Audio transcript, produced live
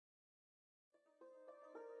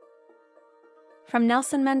From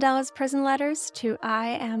Nelson Mandela's prison letters to I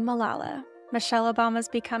Am Malala, Michelle Obama's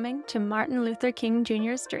becoming to Martin Luther King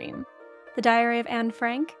Jr.'s dream, the Diary of Anne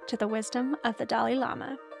Frank to the wisdom of the Dalai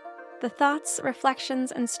Lama. The thoughts,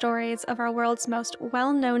 reflections, and stories of our world's most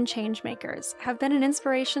well-known changemakers have been an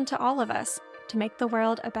inspiration to all of us to make the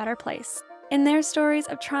world a better place. In their stories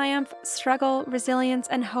of triumph, struggle, resilience,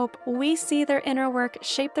 and hope, we see their inner work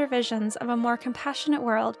shape their visions of a more compassionate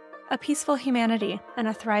world, a peaceful humanity, and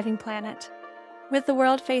a thriving planet. With the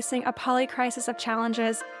world facing a polycrisis of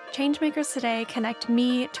challenges, changemakers today connect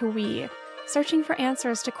me to we, searching for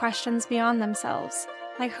answers to questions beyond themselves,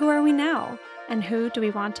 like who are we now, and who do we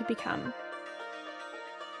want to become?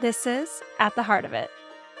 This is At the Heart of It,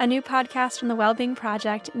 a new podcast from the Wellbeing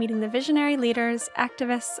Project meeting the visionary leaders,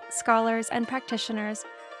 activists, scholars, and practitioners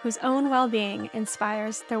whose own well-being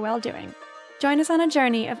inspires their well-doing. Join us on a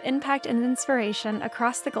journey of impact and inspiration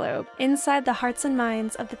across the globe, inside the hearts and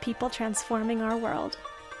minds of the people transforming our world.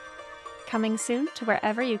 Coming soon to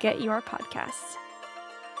wherever you get your podcasts.